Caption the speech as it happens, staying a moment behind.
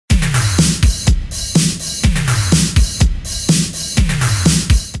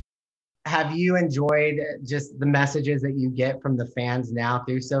have you enjoyed just the messages that you get from the fans now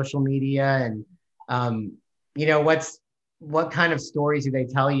through social media? And, you know, what kind of stories do they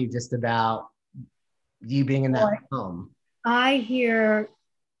tell you just about you being in that Boy, film? I hear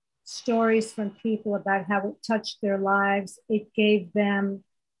stories from people about how it touched their lives. It gave them,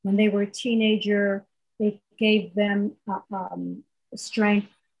 when they were a teenager, it gave them strength.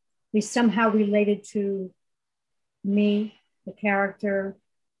 They somehow related to me, the character.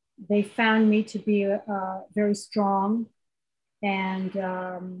 They found me to be very strong and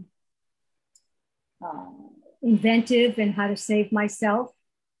uh, inventive in how to save myself.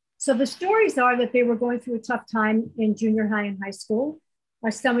 So the stories are that they were going through a tough time in junior high and high school.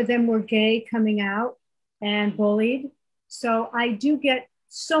 Some of them were gay coming out and bullied. So I do get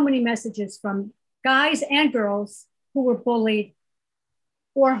so many messages from guys and girls who were bullied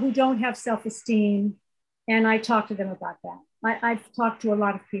or who don't have self-esteem. And I talk to them about that. I've talked to a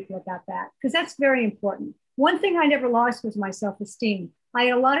lot of people about that because that's very important. One thing I never lost was my self-esteem. I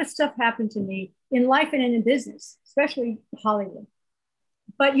had a lot of stuff happen to me in life and in business, especially Hollywood.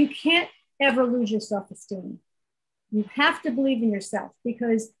 But you can't ever lose your self-esteem. You have to believe in yourself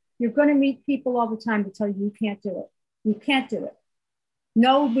because you're going to meet people all the time to tell you you can't do it. You can't do it.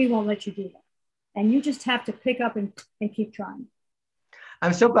 No, we won't let you do that. And you just have to pick up and keep trying.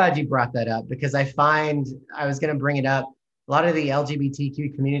 I'm so glad you brought that up because I find I was going to bring it up. A lot of the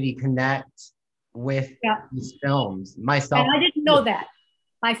LGBTQ community connect with Yeah. these films. Myself, And I didn't know that.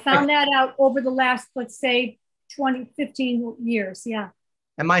 I found that out over the last, let's say, 20, 15 years. Yeah.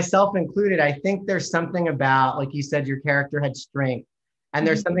 and myself included, I think there's something about, like you said, your character had strength. And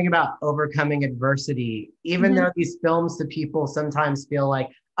there's Mm-hmm. something about overcoming adversity, even Mm-hmm. though these films to people sometimes feel like,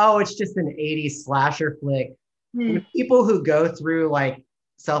 oh, it's just an 80s slasher flick. You know, Mm. people who go through like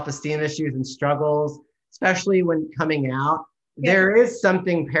self-esteem issues and struggles, especially when coming out, Yep. there is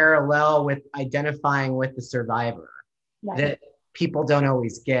something parallel with identifying with the survivor Right. that people don't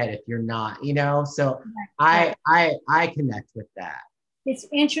always get if you're not, you know? So Right. I Right. I I connect with that. It's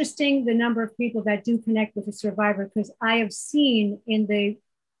interesting the number of people that do connect with a survivor because I have seen in the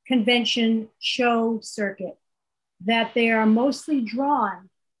convention show circuit that they are mostly drawn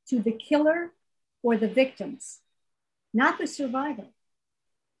to the killer or the victims, not the survivor,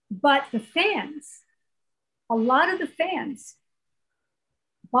 but the fans. A lot of the fans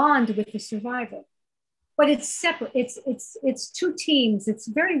bond with the survivor, but it's separate. It's two teams. It's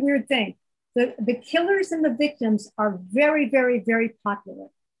a very weird thing. The killers and the victims are very, very, very popular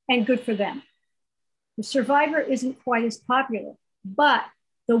and good for them. The survivor isn't quite as popular, but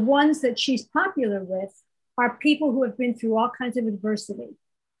the ones that she's popular with are people who have been through all kinds of adversity.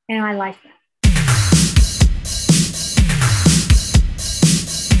 And I like that.